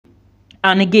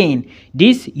And again,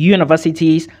 these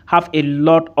universities have a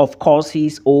lot of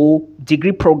courses or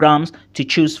degree programs to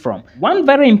choose from. One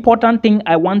very important thing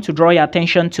I want to draw your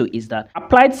attention to is that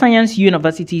applied science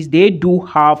universities, they do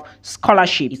have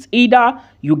scholarships. It's either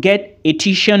you get a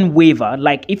tuition waiver,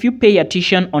 like if you pay your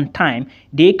tuition on time,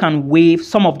 they can waive,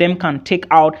 some of them can take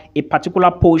out a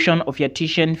particular portion of your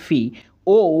tuition fee.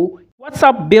 Or, what's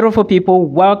up, beautiful people?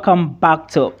 Welcome back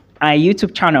to our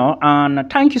YouTube channel, and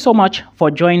thank you so much for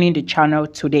joining the channel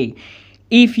today.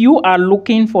 If you are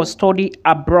looking for study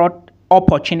abroad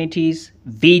opportunities,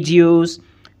 videos,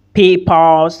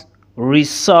 papers,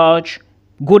 research,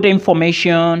 good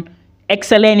information,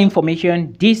 excellent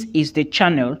information, this is the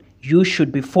channel you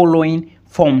should be following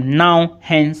from now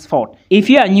henceforth. If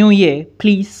you are new here,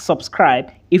 please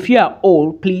subscribe. If you are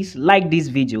old, please like this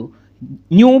video.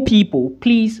 New people,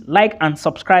 please like and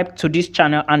subscribe to this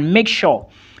channel, and make sure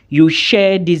you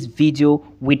share this video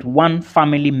with one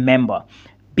family member,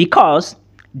 because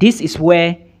this is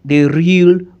where the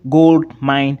real gold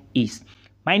mine is.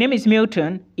 My name is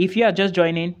Milton. If you are just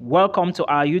joining, welcome to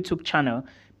our YouTube channel.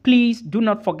 Please do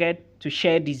not forget to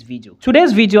share this video.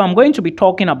 Today's video, I'm going to be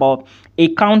talking about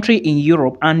a country in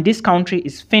Europe, and this country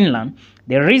is Finland.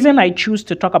 The reason I choose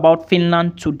to talk about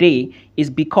Finland today is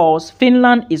because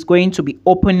Finland is going to be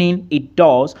opening its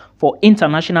doors for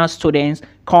international students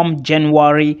come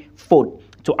January 4th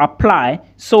to apply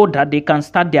so that they can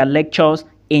start their lectures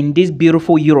in this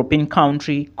beautiful European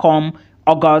country come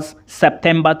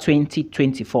September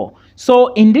 2024.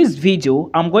 So in this video,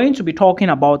 I'm going to be talking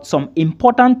about some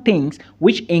important things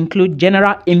which include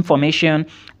general information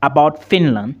about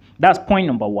Finland. That's point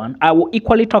number one. I will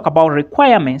equally talk about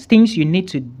requirements, things you need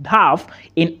to have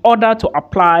in order to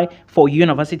apply for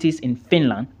universities in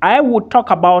Finland. I will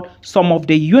talk about some of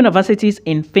the universities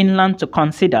in Finland to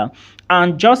consider,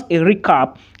 and just a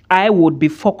recap, I would be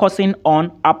focusing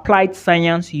on applied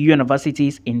science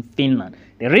universities in Finland.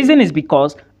 The reason is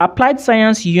because applied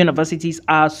science universities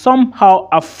are somehow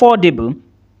affordable.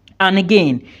 And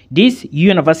again, these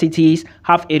universities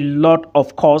have a lot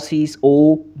of courses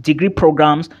or degree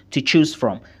programs to choose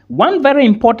from. One very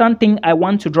important thing I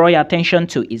want to draw your attention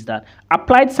to is that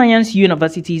applied science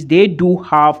universities, they do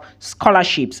have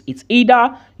scholarships. It's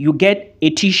either you get a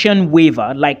tuition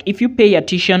waiver, like if you pay your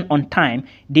tuition on time,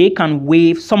 they can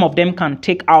waive, some of them can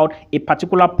take out a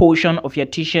particular portion of your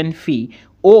tuition fee.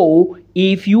 Or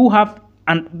if you have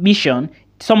admission,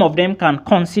 some of them can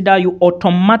consider you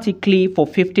automatically for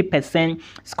 50%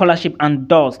 scholarship, and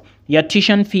thus your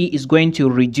tuition fee is going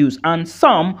to reduce. And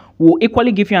some will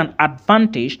equally give you an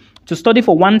advantage to study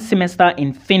for one semester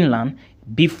in Finland.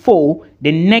 Before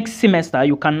the next semester,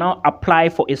 you can now apply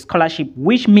for a scholarship,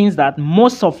 which means that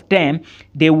most of them,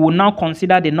 they will now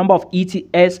consider the number of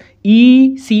ECTS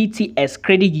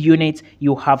credit units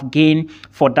you have gained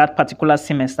for that particular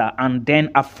semester, and then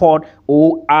afford,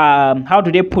 or how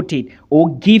do they put it,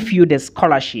 or give you the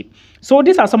scholarship. So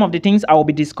these are some of the things I will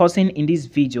be discussing in this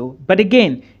video. But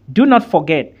again, do not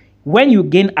forget, when you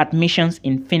gain admissions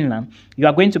in Finland, you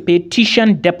are going to pay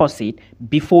tuition deposit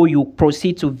before you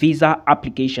proceed to visa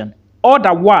application.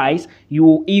 Otherwise,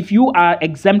 if you are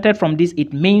exempted from this,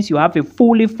 it means you have a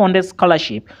fully funded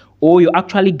scholarship, or you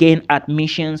actually gain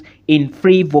admissions in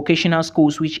free vocational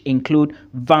schools, which include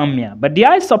VAMIA. But do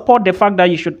I support the fact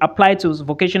that you should apply to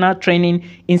vocational training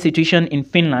institution in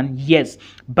Finland? Yes.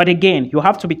 But again, you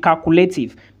have to be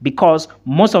calculative, because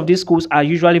most of these schools are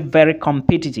usually very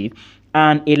competitive,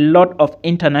 and a lot of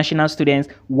international students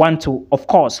want to, of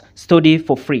course, study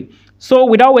for free. So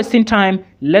without wasting time,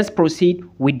 let's proceed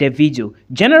with the video.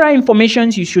 General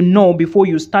information you should know before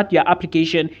you start your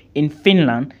application in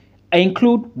Finland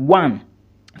include: 1.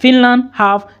 Finland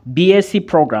have BSc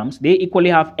programs, they equally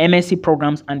have MSc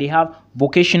programs, and they have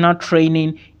vocational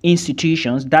training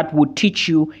institutions that would teach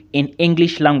you in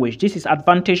English language. This is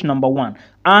advantage number 1.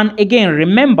 And again,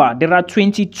 remember, there are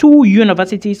 22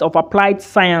 universities of applied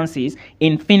sciences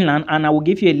in Finland, and I will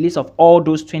give you a list of all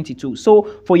those 22. So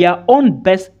for your own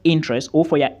best interest, or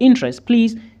for your interest,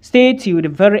 please stay till the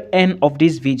very end of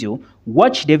this video.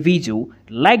 Watch the video,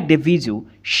 like the video,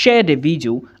 share the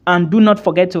video, and do not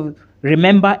forget to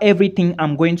remember everything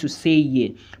I'm going to say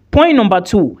here. Point number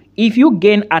 2, if you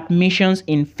gain admissions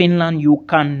in Finland, you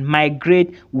can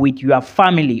migrate with your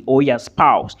family or your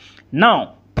spouse.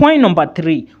 Now, point number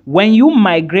 3, when you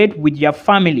migrate with your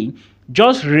family,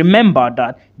 just remember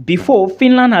that before,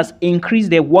 Finland has increased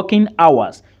their working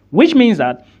hours, which means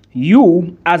that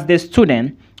you, as the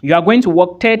student, you are going to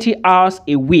work 30 hours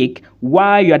a week,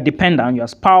 while your dependent, your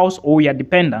spouse or your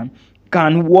dependent,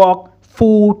 can work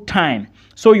full time.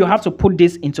 So you have to put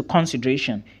this into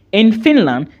consideration. In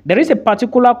Finland, there is a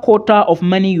particular quota of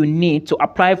money you need to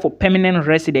apply for permanent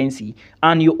residency,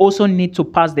 and you also need to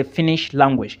pass the Finnish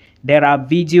language. There are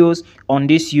videos on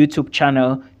this YouTube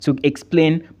channel to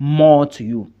explain more to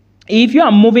you. If you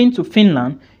are moving to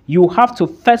Finland, you have to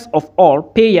first of all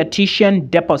pay your tuition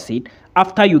deposit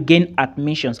after you gain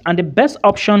admissions. And the best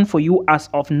option for you as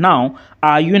of now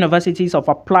are universities of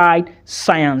applied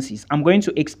sciences. I'm going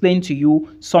to explain to you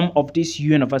some of these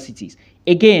universities.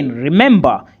 Again,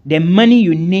 remember, the money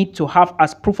you need to have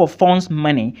as proof of funds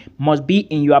money must be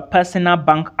in your personal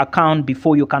bank account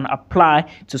before you can apply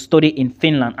to study in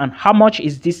Finland. And how much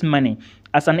is this money?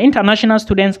 As an international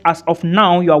student, as of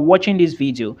now, you are watching this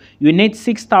video, you need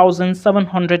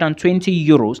 6,720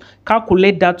 euros.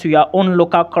 Calculate that to your own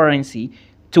local currency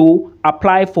to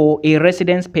apply for a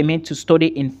residence permit to study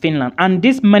in Finland. And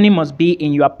this money must be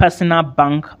in your personal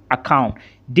bank account.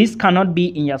 This cannot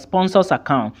be in your sponsor's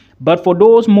account. But for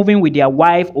those moving with their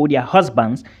wife or their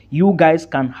husbands, you guys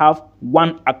can have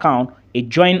one account, a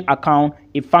joint account,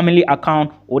 a family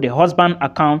account, or the husband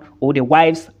account, or the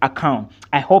wife's account.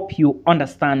 I hope you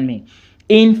understand me.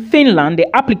 In Finland,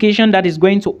 the application that is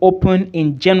going to open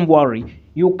in January,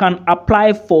 you can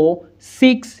apply for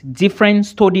 6 different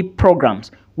study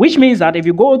programs, which means that if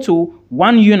you go to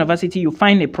one university, you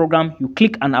find a program, you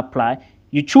click and apply.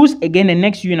 You choose again the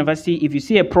next university. If you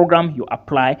see a program, you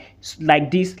apply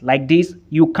like this.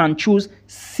 You can choose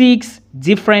 6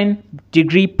 different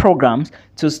degree programs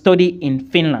to study in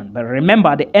Finland. But remember,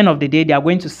 at the end of the day, they are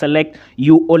going to select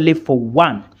you only for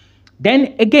one.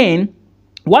 Then again,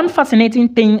 one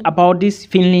fascinating thing about this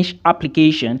Finnish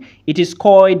application, it is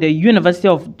called the University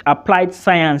of Applied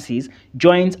Sciences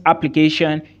Joint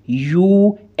Application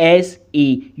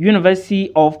USA,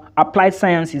 University of Applied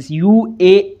Sciences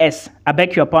UAS. I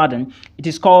beg your pardon. It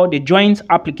is called the Joint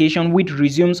Application, which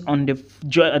resumes on the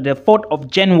 4th of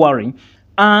January,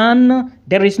 and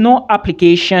there is no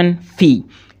application fee.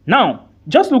 Now,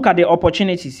 just look at the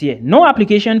opportunities here. No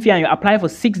application fee, and you apply for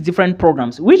 6 different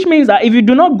programs, which means that if you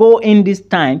do not go in this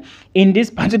time in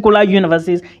these particular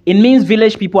universities, it means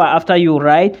village people are after you,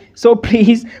 right? So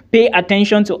please pay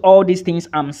attention to all these things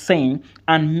I'm saying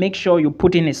and make sure you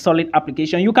put in a solid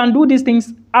application. You can do these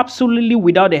things absolutely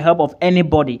without the help of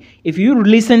anybody. If you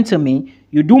listen to me,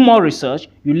 you do more research,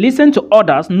 you listen to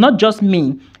others, not just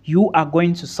me, you are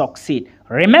going to succeed.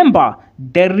 Remember,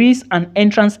 there is an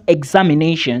entrance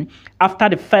examination after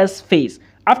the first phase.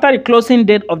 After the closing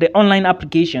date of the online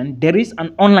application, there is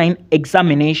an online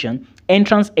examination,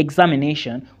 entrance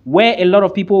examination, where a lot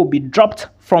of people will be dropped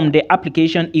from the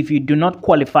application if you do not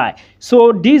qualify.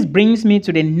 So this brings me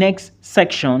to the next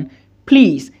section.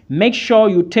 Please make sure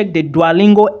you take the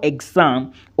Duolingo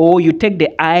exam or you take the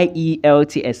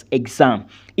IELTS exam.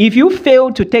 If you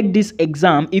fail to take this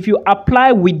exam, if you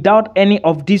apply without any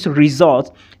of these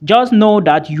results, just know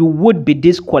that you would be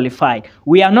disqualified.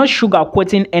 We are not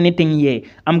sugarcoating anything here.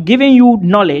 I'm giving you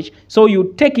knowledge, so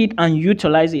you take it and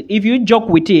utilize it. If you joke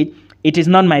with it, it is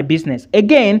not my business.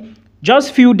 Again,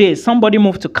 just few days, somebody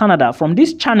moved to Canada from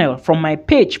this channel, from my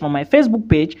page, from my Facebook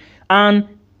page, and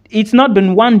it's not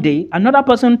been one day, another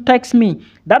person texts me.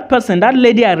 That person, that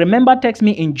lady I remember texted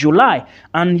me in July.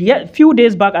 And yet, a few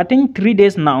days back, I think 3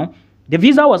 days now, the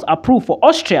visa was approved for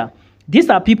Austria. These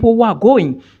are people who are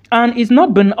going. And it's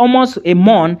not been almost a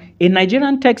month, a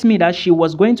Nigerian texted me that she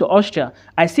was going to Austria.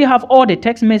 I still have all the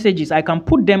text messages. I can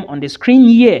put them on the screen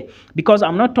here because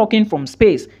I'm not talking from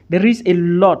space. There are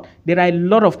a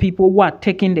lot of people who are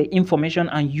taking the information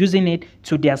and using it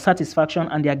to their satisfaction,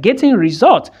 and they are getting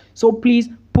results. So please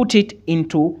put it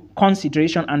into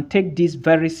consideration and take this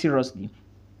very seriously.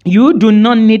 You do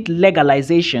not need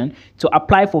legalization to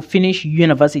apply for Finnish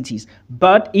universities,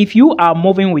 but if you are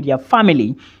moving with your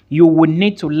family, you will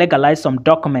need to legalize some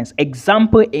documents.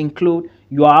 Example include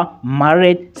your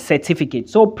marriage certificate.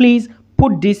 So please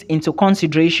put this into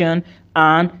consideration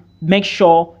and make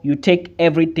sure you take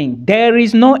everything. There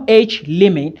is no age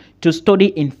limit to study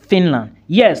in Finland.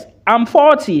 Yes, I'm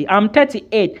 40, I'm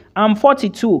 38, I'm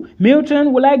 42.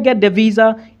 Milton, will I get the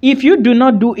visa? If you do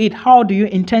not do it, how do you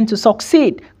intend to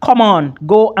succeed? Come on,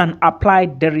 go and apply.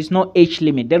 There is no age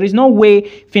limit. There is no way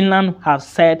Finland have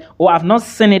said, or I've not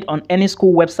seen it on any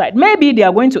school website. Maybe they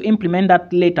are going to implement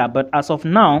that later, but as of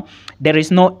now, there is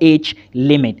no age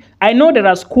limit. I know there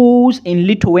are schools in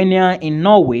Lithuania, in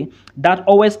Norway, that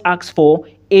always ask for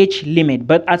age limit,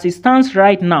 but as it stands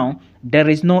right now, there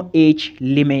is no age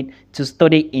limit to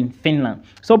study in Finland.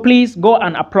 So please go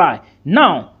and apply.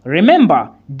 Now,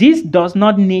 remember, this does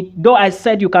not need, though I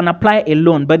said you can apply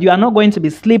alone, but you are not going to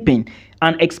be sleeping.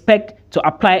 and expect to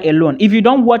apply a loan. If you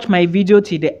don't watch my video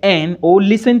till the end, or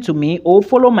listen to me, or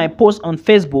follow my post on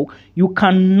Facebook, you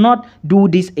cannot do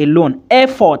this alone.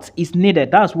 Effort is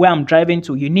needed. That's where I'm driving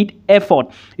to. You need effort.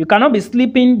 You cannot be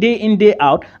sleeping day in, day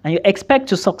out, and you expect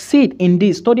to succeed in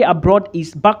this. Study abroad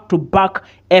is back-to-back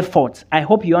effort. I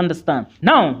hope you understand.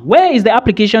 Now, where is the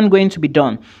application going to be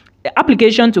done? The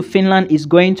application to Finland is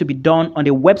going to be done on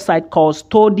a website called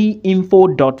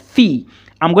studyinfo.fi.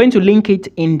 I'm going to link it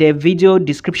in the video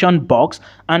description box,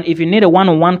 and if you need a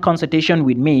one-on-one consultation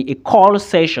with me, a call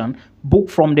session, book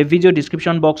from the video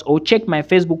description box, or check my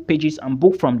Facebook pages and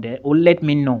book from there, or let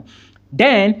me know.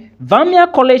 Then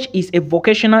Savonia College is a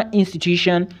vocational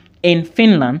institution in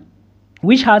Finland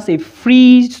which has a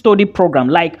free study program.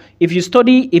 Like if you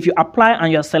apply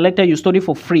and you're selected, you study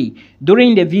for free.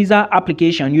 During the visa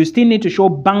application, you still need to show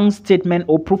bank statement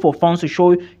or proof of funds to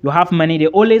show you have money. They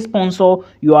always sponsor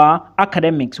your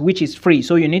academics, which is free.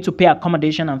 So you need to pay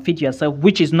accommodation and feed yourself,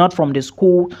 which is not from the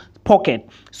school pocket.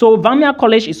 So Savonia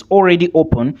College is already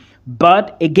open.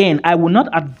 But again, I will not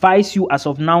advise you as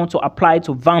of now to apply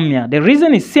to Savonia. The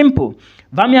reason is simple.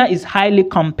 Savonia is highly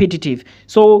competitive.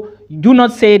 So do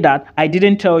not say that I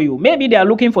didn't tell you. Maybe they are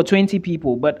looking for 20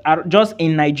 people, but just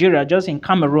in Nigeria, just in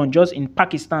Cameroon, just in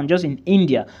Pakistan, just in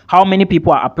India, how many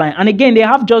people are applying? And again, they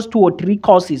have just 2 or 3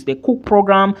 courses. The cook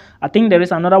program, I think there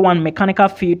is another one, mechanical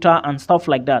filter and stuff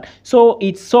like that. So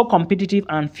it's so competitive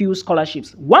and few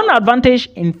scholarships. One advantage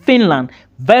in Finland,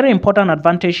 very important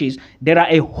advantage, is there are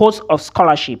a host of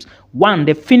scholarships. One,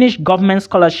 the Finnish government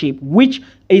scholarship, which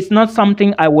is not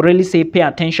something I would really say pay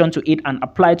attention to it and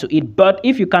apply to it. But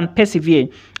if you can persevere,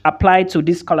 apply to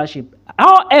this scholarship.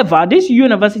 However, these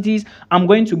universities I'm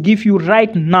going to give you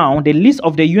right now, the list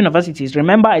of the universities.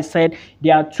 Remember I said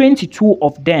there are 22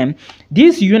 of them.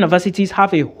 These universities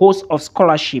have a host of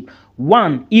scholarship.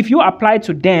 One, if you apply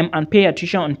to them and pay your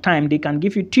tuition on time, they can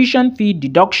give you tuition fee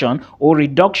deduction or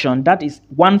reduction. That is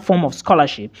one form of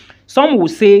scholarship. Some will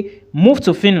say move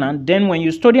to Finland. Then when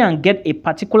you study and get a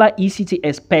particular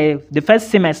ECTS per the first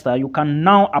semester, you can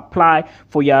now apply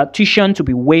for your tuition to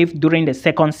be waived during the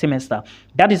second semester.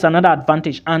 That is another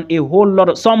advantage. And a whole lot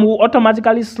of, some will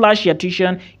automatically slash your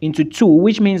tuition into 2,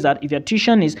 which means that if your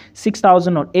tuition is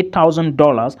 $6,000 or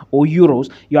 $8,000 or euros,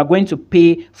 you are going to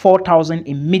pay $4,000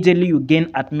 immediately you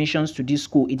gain admissions to this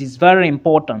school. It is very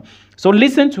important. So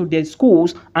listen to the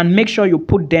schools and make sure you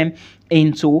put them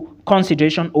into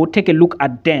consideration or take a look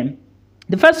at them.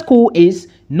 The first school is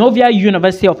Novia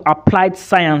University of Applied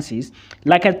Sciences.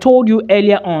 Like I told you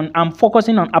earlier on, I'm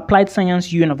focusing on applied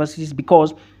science universities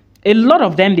because a lot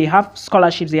of them, they have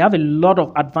scholarships, they have a lot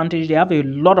of advantage, they have a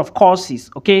lot of courses,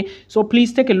 okay? So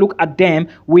please take a look at them.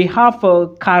 We have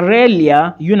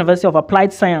Karelia University of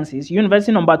Applied Sciences,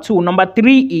 university number 2. Number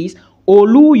 3 is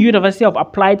Oulu University of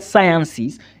Applied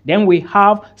Sciences. Then we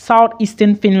have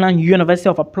Southeastern Finland University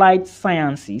of Applied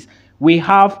Sciences. We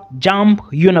have Seamk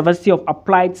University of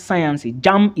Applied Sciences.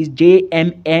 Seamk is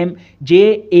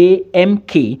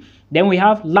Jamk. Then we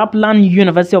have Lapland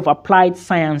University of Applied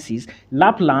Sciences.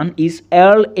 Lapland is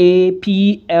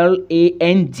Lapland.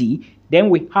 Then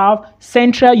we have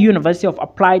Central University of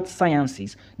Applied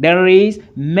Sciences. There is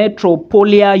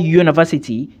Metropolia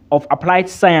University of Applied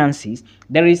Sciences.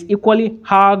 There is equally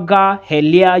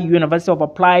Karelia University of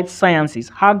Applied Sciences.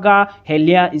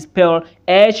 Karelia is spelled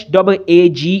Haga.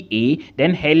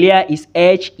 Then Helia is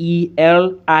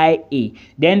Helia.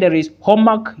 Then there is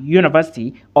Seamk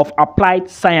University of Applied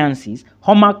Sciences.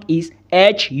 Seamk is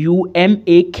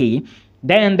Humak.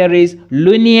 Then there is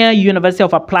Lunia University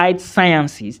of Applied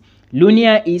Sciences.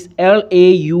 Lunia is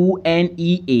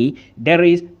Launea. There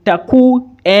is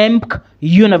Seamk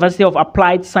University of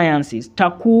Applied Sciences.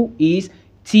 Taku is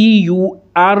Turku.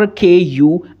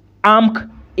 Amk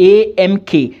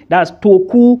Amk. That's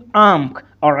Toku Amk.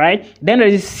 All right. Then there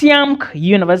is Seamk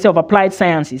University of Applied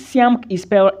Sciences. Seamk is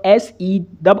spelled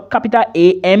SEAMK.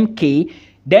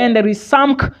 Then there is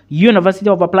Seamk University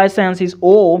of Applied Sciences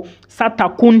or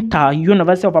Satakunta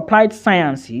University of Applied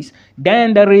Sciences.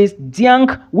 Then there is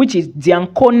Seamk, which is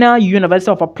Diankona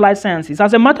University of Applied Sciences.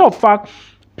 As a matter of fact,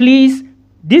 please,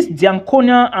 this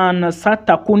Diankona and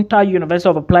Satakunta University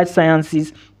of Applied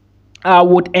Sciences, I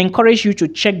would encourage you to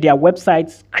check their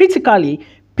websites critically.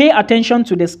 Pay attention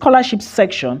to the scholarship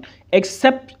section.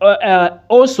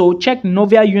 Also check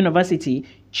Novia University.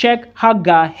 Check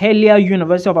Karelia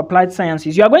University of Applied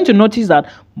Sciences. You are going to notice that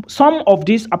some of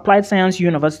these applied science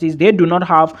universities, they do not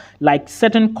have like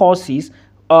certain courses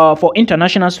for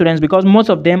international students because most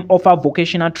of them offer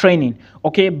vocational training.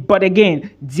 Okay, but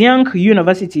again, Seamk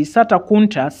University,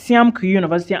 Satakunta, Seamk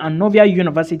University, and Novia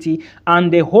University,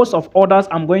 and the host of others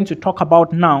I'm going to talk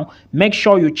about now, make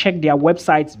sure you check their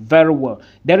websites very well.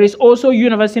 There is also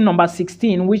university number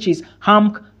 16, which is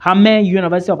Hame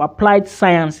University of Applied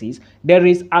Sciences. There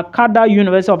is Akada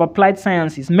University of Applied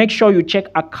Sciences. Make sure you check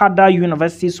Akada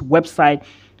University's website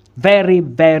very,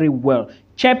 very well.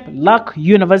 Cheplak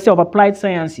University of Applied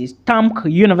Sciences,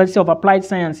 Seamk University of Applied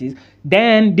Sciences.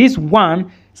 Then this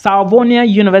one, Savonia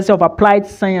University of Applied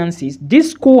Sciences.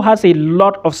 This school has a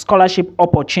lot of scholarship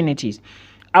opportunities.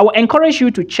 I will encourage you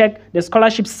to check the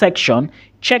scholarship section,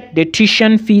 check the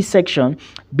tuition fee section,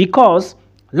 because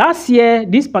last year,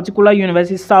 this particular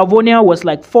university, Savonia, was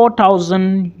like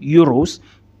 4,000 euros.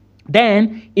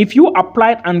 Then, if you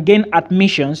applied and gained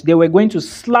admissions, they were going to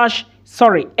slash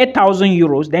 8,000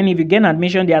 euros. Then if you gain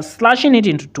admission, they are slashing it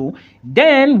into two.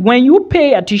 Then when you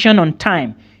pay a tuition on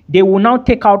time, they will now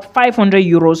take out 500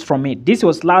 euros from it. This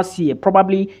was last year.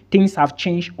 Probably things have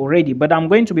changed already, but I'm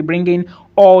going to be bringing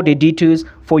all the details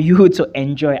for you to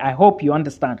enjoy. I hope you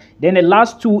understand. Then the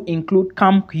last two include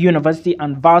Seamk University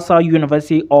and Vasa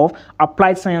University of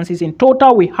Applied Sciences. In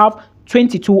total, we have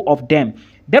 22 of them.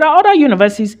 There are other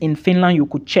universities in Finland you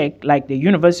could check, like the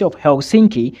University of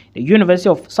Helsinki, the University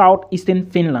of Southeastern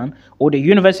Finland, or the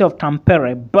University of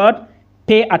Tampere, but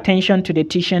pay attention to the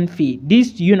tuition fee.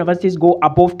 These universities go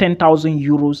above 10,000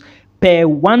 euros per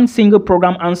one single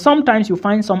program, and sometimes you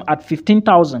find some at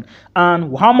 15,000.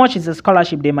 And how much is a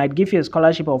scholarship? They might give you a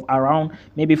scholarship of around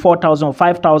maybe 4,000 or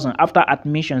 5,000 after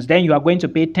admissions. Then you are going to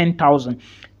pay 10,000.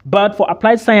 But for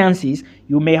applied sciences,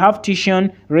 you may have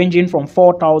tuition ranging from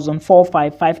 4,000,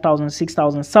 4,500, 5,000,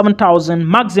 6,000, 7,000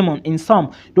 maximum in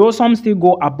some. Though some still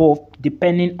go above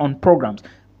depending on programs.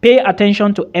 Pay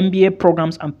attention to MBA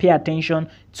programs and pay attention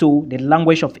to the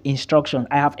language of instruction.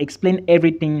 I have explained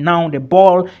everything. Now the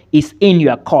ball is in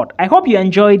your court. I hope you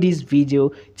enjoyed this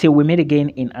video. Till we meet again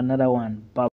in another one. Bye.